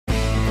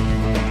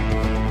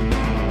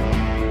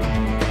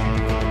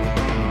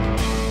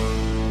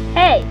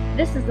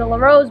This is the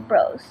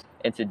LaRoseBros.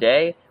 And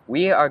today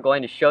we are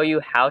going to show you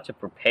how to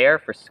prepare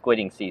for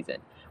squidding season.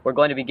 We're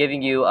going to be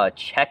giving you a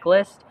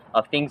checklist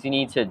of things you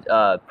need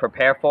to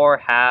prepare for,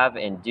 have,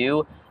 and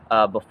do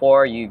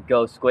before you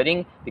go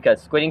squidding,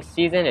 because squidding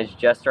season is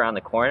just around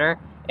the corner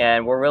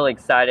and we're really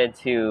excited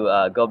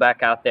to go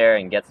back out there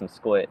and get some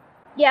squid.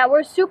 Yeah,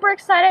 we're super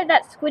excited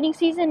that squidding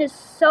season is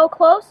so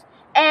close,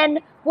 and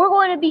we're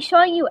going to be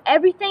showing you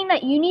everything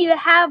that you need to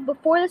have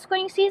before the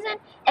squidding season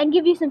and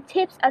give you some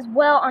tips as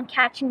well on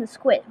catching the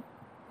squid.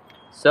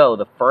 So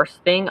the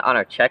first thing on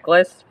our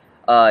checklist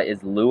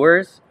is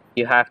lures.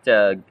 You have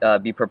to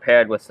be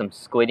prepared with some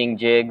squidding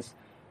jigs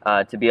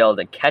to be able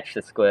to catch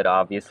the squid,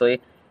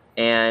 obviously.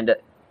 And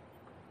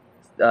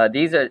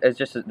this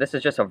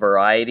is just a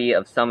variety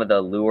of some of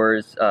the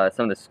lures,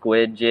 some of the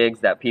squid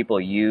jigs that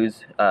people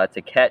use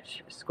to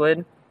catch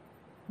squid.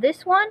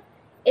 This one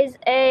is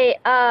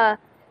a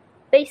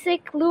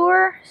basic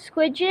lure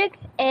squid jig,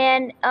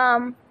 and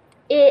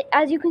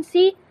as you can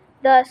see,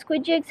 the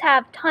squid jigs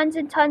have tons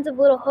and tons of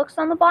little hooks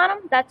on the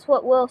bottom. That's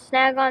what will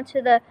snag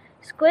onto the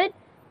squid.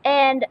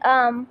 And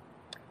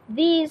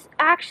these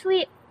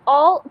actually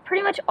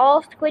pretty much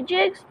all squid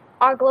jigs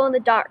are glow in the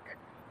dark,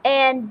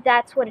 and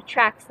that's what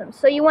attracts them.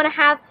 So you want to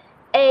have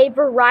a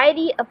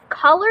variety of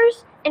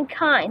colors and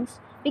kinds,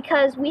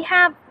 because we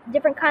have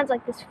different kinds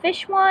like this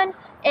fish one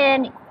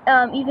and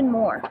even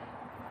more.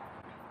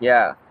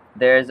 Yeah,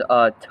 there's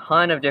a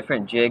ton of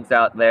different jigs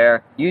out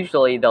there.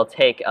 Usually they'll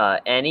take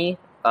any.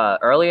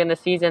 Early in the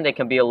season they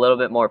can be a little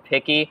bit more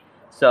picky,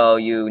 so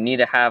you need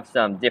to have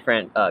some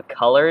different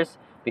colors,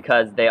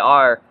 because they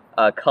are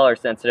color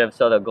sensitive,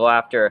 so they'll go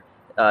after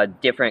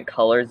different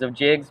colors of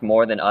jigs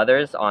more than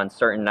others on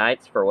certain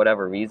nights for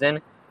whatever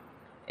reason.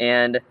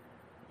 And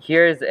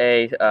here's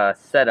a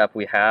setup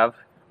we have.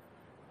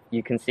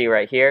 You can see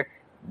right here,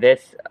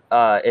 this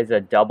is a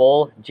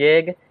double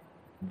jig.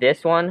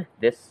 This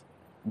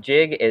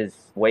jig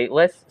is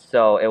weightless,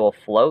 so it will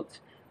float,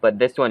 but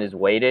this one is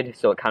weighted,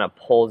 so it kind of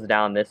pulls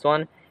down this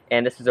one.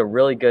 And this is a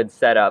really good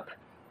setup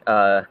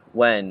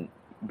when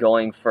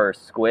going for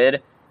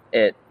squid.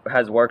 It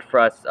has worked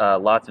for us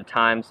lots of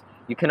times.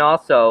 You can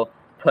also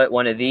put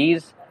one of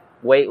these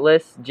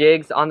weightless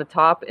jigs on the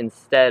top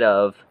instead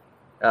of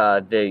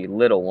the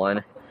little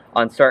one.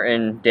 On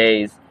certain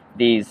days,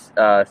 these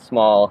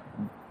small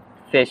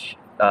fish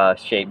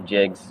shaped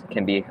jigs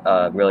can be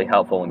really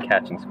helpful when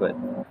catching squid.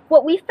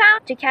 What we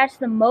found to catch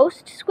the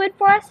most squid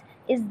for us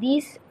is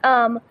these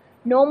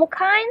normal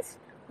kinds.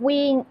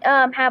 We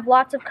have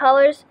lots of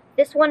colors.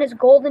 This one is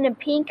golden and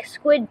pink.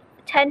 Squid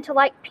tend to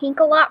like pink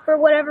a lot for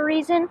whatever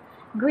reason.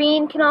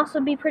 Green can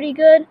also be pretty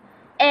good.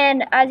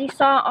 And as you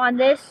saw on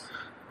this,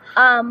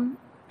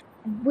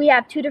 we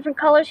have two different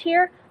colors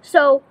here.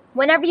 So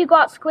whenever you go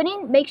out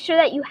squidding, make sure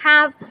that you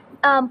have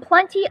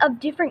plenty of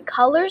different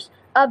colors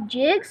of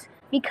jigs,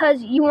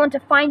 because you want to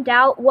find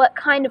out what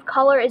kind of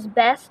color is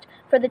best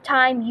for the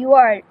time you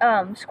are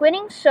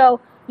squidding.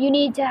 So you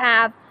need to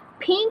have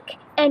pink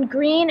and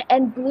green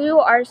and blue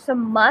are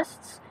some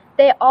musts.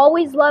 They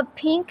always love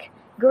pink.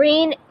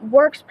 Green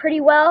works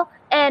pretty well,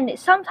 and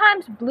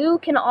sometimes blue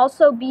can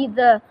also be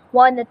the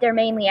one that they're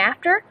mainly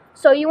after.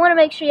 So you want to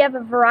make sure you have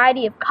a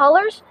variety of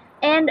colors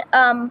and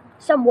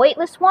some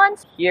weightless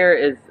ones. Here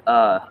is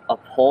a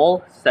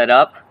pole set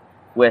up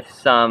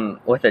with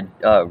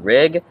a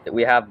rig.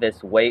 We have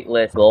this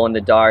weightless glow in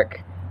the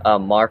dark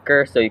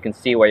marker, so you can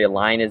see where your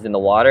line is in the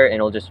water, and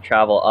it'll just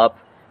travel up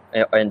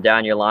and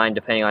down your line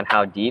depending on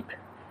how deep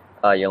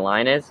your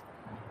line is.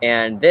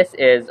 And this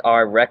is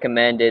our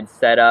recommended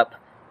setup.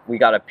 We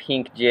got a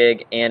pink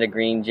jig and a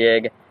green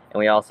jig, and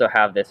we also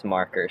have this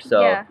marker.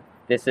 So yeah,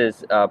 this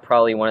is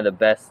probably one of the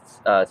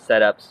best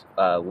setups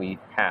we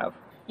have.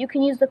 You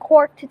can use the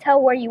cork to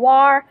tell where you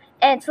are,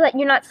 and so that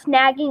you're not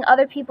snagging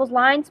other people's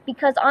lines,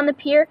 because on the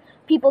pier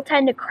people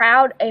tend to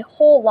crowd a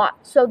whole lot.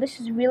 So this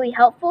is really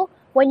helpful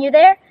when you're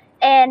there.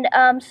 And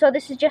so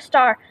this is just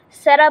our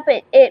setup.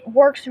 It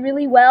works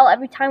really well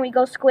every time we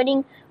go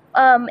squidding.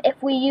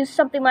 If we use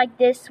something like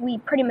this, we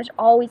pretty much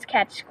always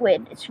catch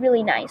squid. It's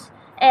really nice.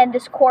 And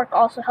this cork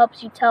also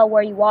helps you tell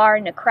where you are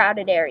in a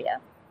crowded area.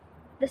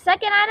 The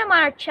second item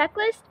on our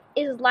checklist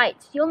is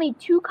lights. You'll need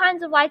two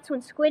kinds of lights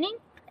when squidding,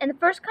 and the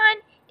first kind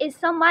is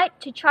some light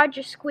to charge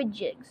your squid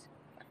jigs.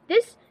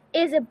 This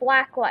is a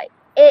black light.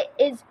 It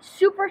is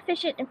super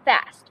efficient and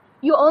fast.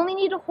 You only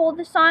need to hold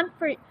this on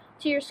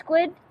to your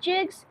squid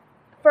jigs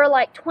for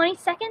like 20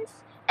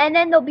 seconds, and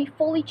then they'll be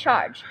fully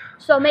charged.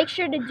 So make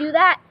sure to do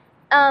that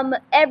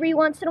every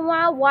once in a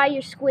while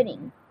you're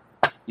squidding.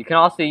 You can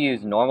also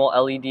use normal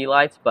LED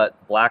lights, but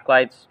black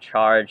lights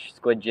charge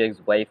squid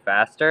jigs way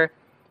faster.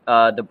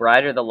 The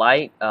brighter the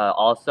light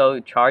also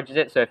charges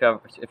it, so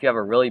if you have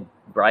a really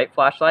bright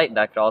flashlight,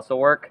 that could also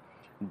work,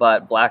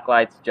 but black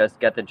lights just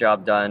get the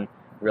job done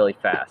really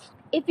fast.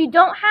 If you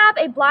don't have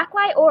a black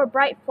light or a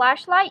bright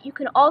flashlight, you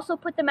can also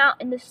put them out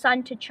in the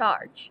sun to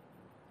charge.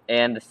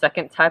 And the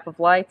second type of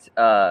light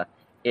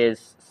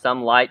is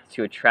some light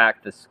to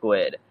attract the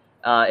squid.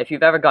 If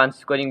you've ever gone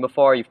squidding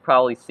before, you've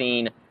probably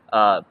seen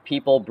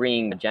people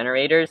bring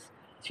generators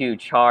to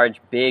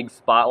charge big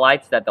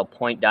spotlights that they'll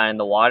point down in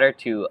the water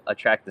to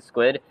attract the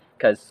squid,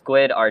 because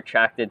squid are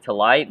attracted to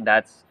light.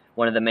 That's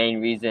one of the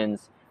main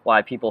reasons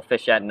why people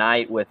fish at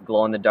night with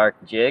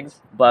glow-in-the-dark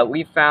jigs. But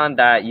we found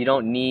that you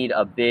don't need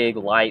a big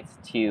light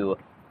to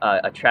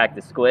attract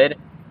the squid.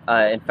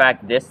 In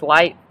fact, this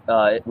light,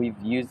 we've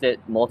used it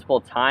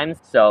multiple times,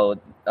 so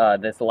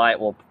this light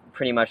will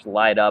pretty much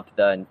light up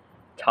the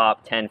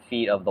top 10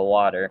 feet of the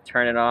water.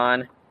 Turn it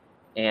on,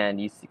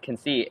 and you can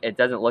see it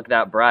doesn't look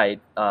that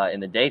bright in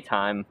the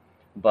daytime,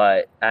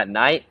 but at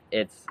night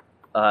it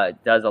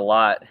does a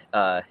lot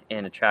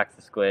and attracts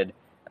the squid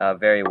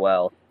very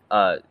well.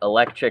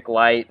 Electric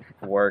light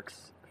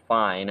works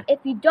fine. If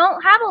you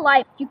don't have a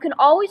light, you can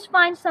always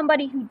find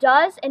somebody who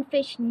does and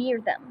fish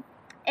near them.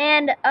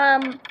 And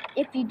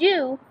if you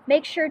do,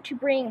 make sure to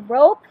bring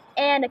rope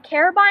and a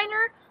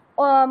carabiner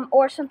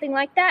or something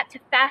like that to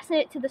fasten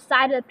it to the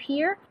side of the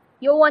pier.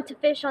 You'll want to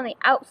fish on the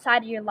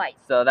outside of your light.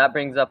 So that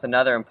brings up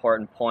another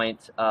important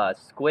point.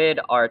 Squid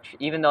are,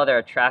 even though they're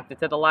attracted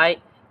to the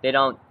light, they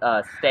don't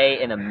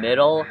stay in the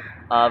middle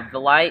of the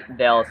light.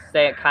 They'll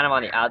stay kind of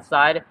on the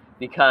outside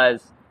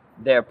because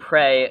their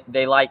prey,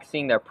 they like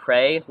seeing their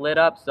prey lit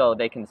up so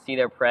they can see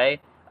their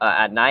prey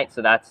at night.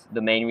 So that's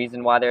the main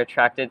reason why they're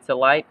attracted to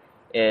light,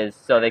 is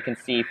so they can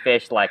see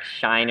fish like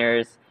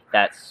shiners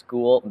that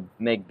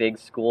make big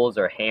schools,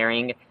 or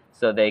herring,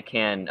 so they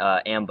can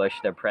ambush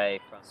their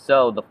prey.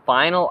 So the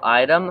final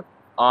item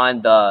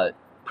on the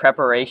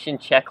preparation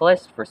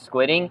checklist for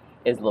squidding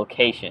is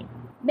location.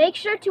 Make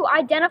sure to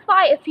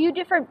identify a few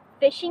different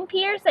fishing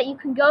piers that you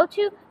can go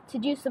to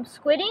do some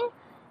squidding.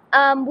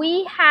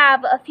 We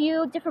have a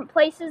few different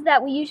places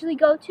that we usually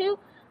go to.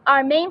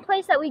 Our main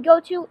place that we go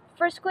to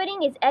for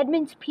squidding is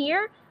Edmonds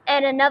Pier,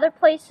 and another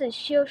place is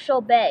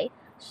Shilshole Bay.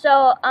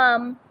 So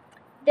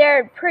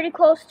they're pretty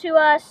close to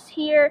us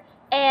here,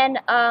 and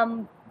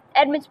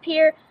Edmonds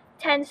Pier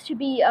tends to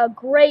be a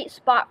great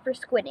spot for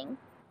squidding.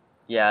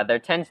 Yeah, there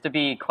tends to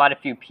be quite a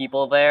few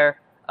people there,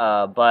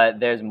 but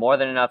there's more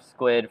than enough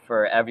squid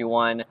for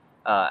everyone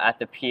at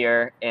the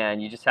pier,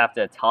 and you just have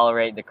to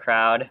tolerate the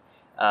crowd,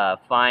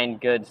 find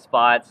good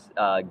spots,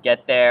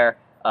 get there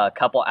a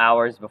couple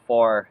hours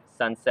before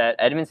sunset.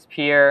 Edmonds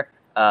Pier,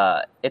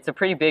 it's a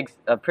pretty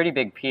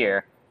big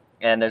pier,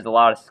 and there's a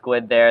lot of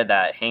squid there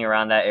that hang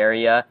around that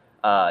area,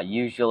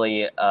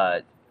 usually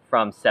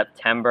from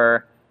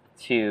September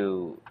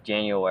to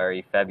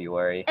January,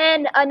 February.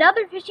 And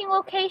another fishing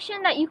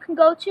location that you can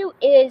go to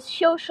is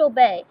Shilshole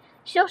Bay.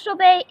 Shilshole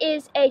Bay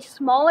is a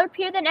smaller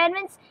pier than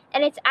Edmonds,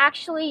 and it's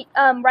actually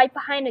right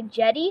behind a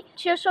jetty.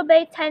 Shilshole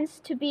Bay tends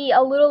to be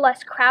a little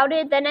less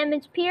crowded than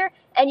Edmonds Pier,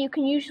 and you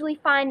can usually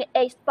find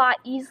a spot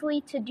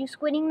easily to do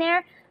squidding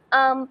there.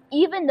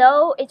 Even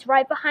though it's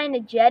right behind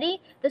a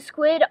jetty, the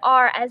squid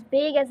are as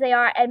big as they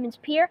are at Edmonds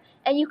Pier,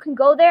 and you can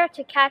go there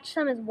to catch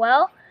some as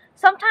well.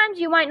 Sometimes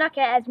you might not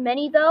get as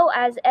many, though,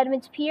 as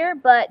Edmonds Pier,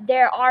 but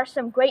there are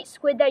some great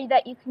squid there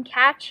that you can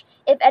catch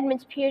if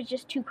Edmonds Pier is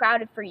just too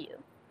crowded for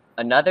you.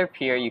 Another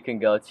pier you can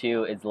go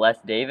to is Les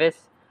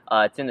Davis.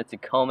 It's in the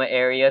Tacoma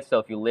area, so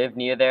if you live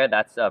near there,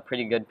 that's a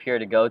pretty good pier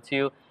to go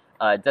to.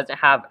 It doesn't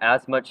have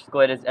as much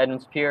squid as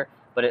Edmonds Pier,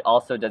 but it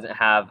also doesn't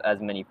have as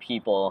many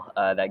people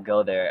that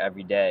go there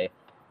every day.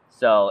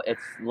 So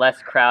it's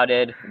less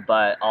crowded,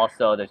 but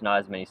also there's not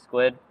as many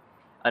squid.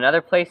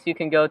 Another place you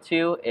can go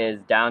to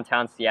is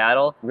downtown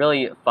Seattle.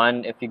 Really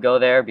fun if you go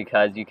there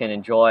because you can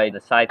enjoy the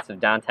sights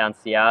of downtown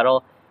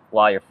Seattle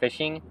while you're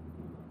fishing.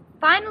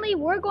 Finally,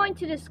 we're going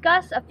to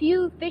discuss a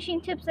few fishing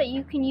tips that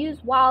you can use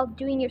while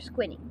doing your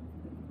squidding.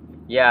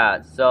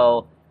 Yeah,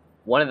 so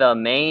one of the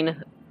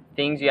main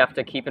things you have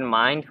to keep in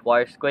mind while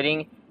you're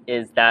squidding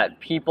is that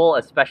people,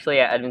 especially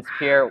at Edmonds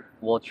Pier,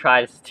 will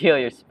try to steal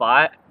your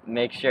spot.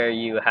 Make sure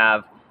you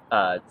have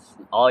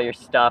all your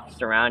stuff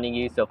surrounding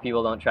you so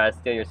people don't try to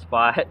steal your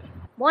spot.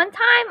 One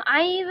time,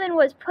 I even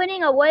was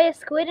putting away a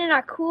squid in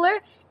our cooler,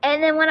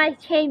 and then when I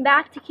came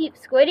back to keep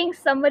squidding,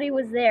 somebody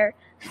was there.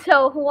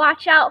 So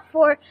watch out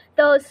for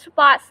those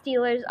spot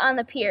stealers on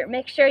the pier.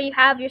 Make sure you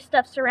have your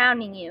stuff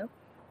surrounding you.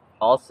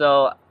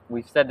 Also,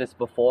 we've said this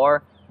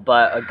before,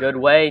 but a good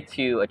way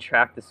to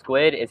attract the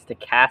squid is to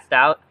cast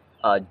out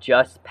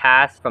just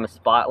past from a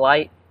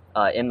spotlight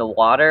in the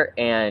water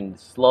and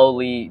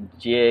slowly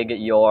jig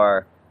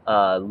your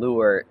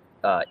lure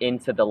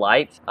into the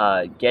light.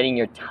 Getting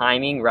your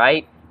timing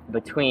right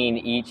between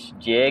each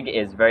jig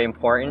is very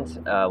important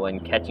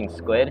when catching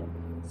squid.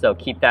 So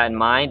keep that in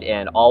mind,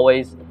 and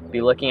always be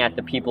looking at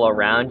the people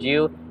around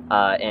you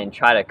and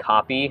try to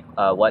copy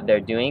what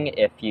they're doing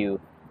if you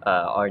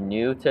are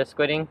new to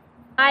squidding.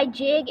 I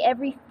jig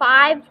every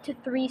 5 to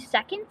 3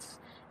 seconds.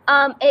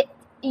 It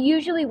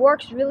usually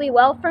works really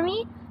well for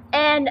me,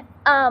 and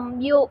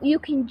you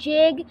can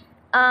jig,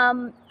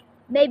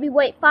 maybe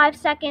wait 5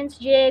 seconds,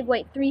 jig,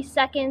 wait 3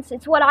 seconds.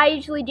 It's what I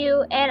usually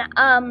do,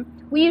 and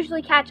we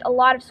usually catch a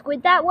lot of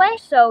squid that way,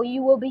 so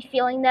you will be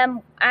feeling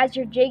them as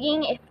you're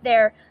jigging if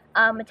they're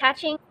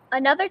attaching.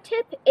 Another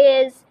tip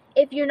is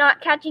if you're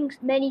not catching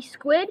many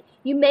squid,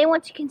 you may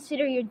want to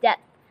consider your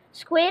depth.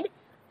 Squid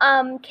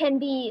can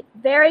be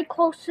very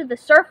close to the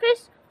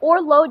surface, or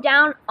low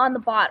down on the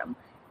bottom,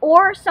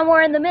 or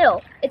somewhere in the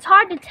middle. It's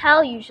hard to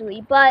tell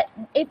usually, but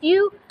if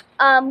you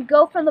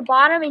go from the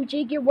bottom and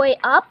jig your way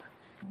up,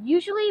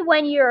 usually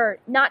when you're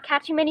not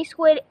catching many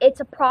squid, it's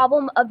a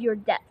problem of your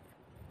depth.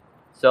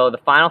 So the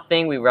final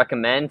thing we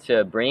recommend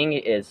to bring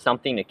is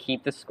something to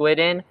keep the squid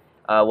in,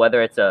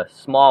 whether it's a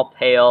small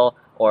pail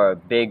or a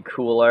big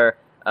cooler,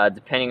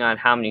 depending on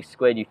how many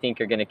squid you think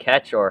you're going to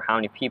catch or how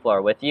many people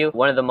are with you.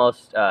 One of the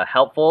most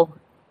helpful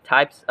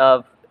types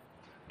of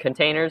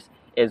containers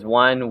is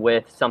one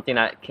with something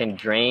that can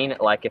drain,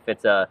 like if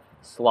it's a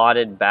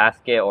slotted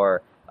basket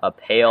or a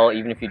pail,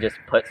 even if you just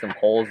put some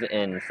holes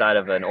inside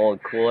of an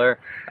old cooler,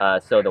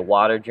 so the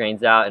water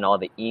drains out and all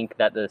the ink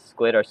that the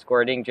squid are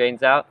squirting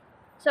drains out.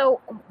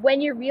 So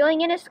when you're reeling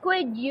in a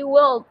squid, you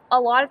will a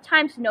lot of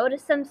times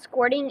notice them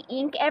squirting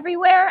ink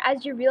everywhere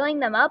as you're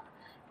reeling them up,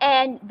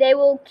 and they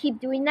will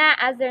keep doing that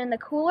as they're in the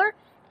cooler,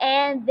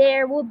 and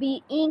there will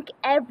be ink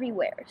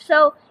everywhere.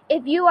 So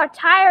if you are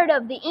tired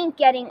of the ink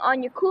getting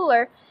on your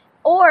cooler,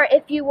 or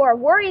if you are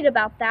worried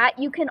about that,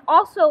 you can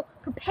also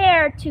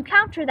prepare to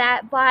counter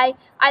that by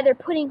either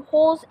putting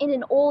holes in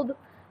an old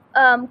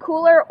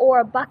cooler or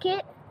a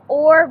bucket,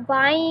 or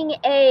buying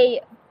a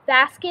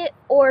basket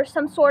or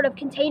some sort of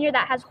container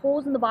that has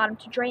holes in the bottom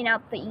to drain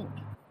out the ink.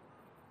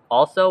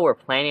 Also, we're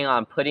planning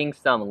on putting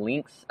some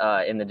links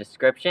in the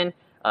description.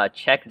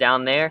 Check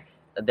down there.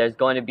 There's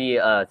going to be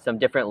some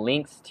different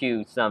links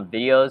to some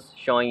videos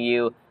showing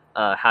you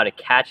how to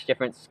catch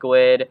different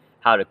squid,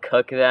 how to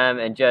cook them,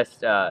 and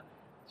just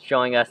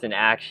showing us in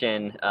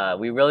action.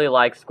 We really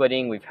like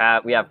squidding.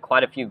 We have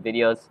quite a few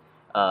videos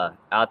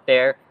out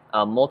there,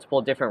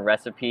 multiple different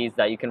recipes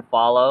that you can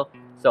follow.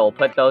 So we'll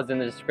put those in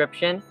the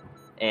description,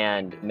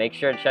 and make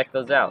sure to check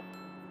those out.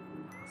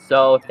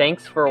 So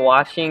thanks for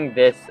watching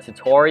this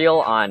tutorial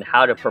on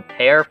how to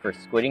prepare for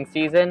squidding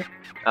season.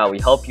 We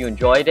hope you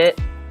enjoyed it,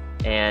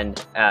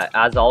 and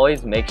as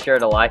always, make sure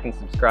to like and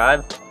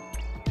subscribe.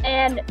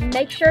 And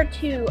make sure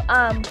to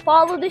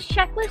follow this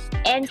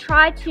checklist and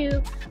try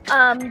to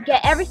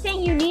get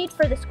everything you need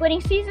for the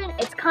squidding season.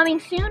 It's coming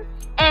soon,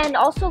 and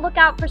also look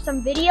out for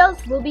some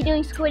videos. We'll be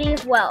doing squidding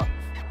as well.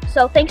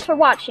 So thanks for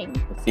watching.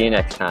 See you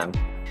next time.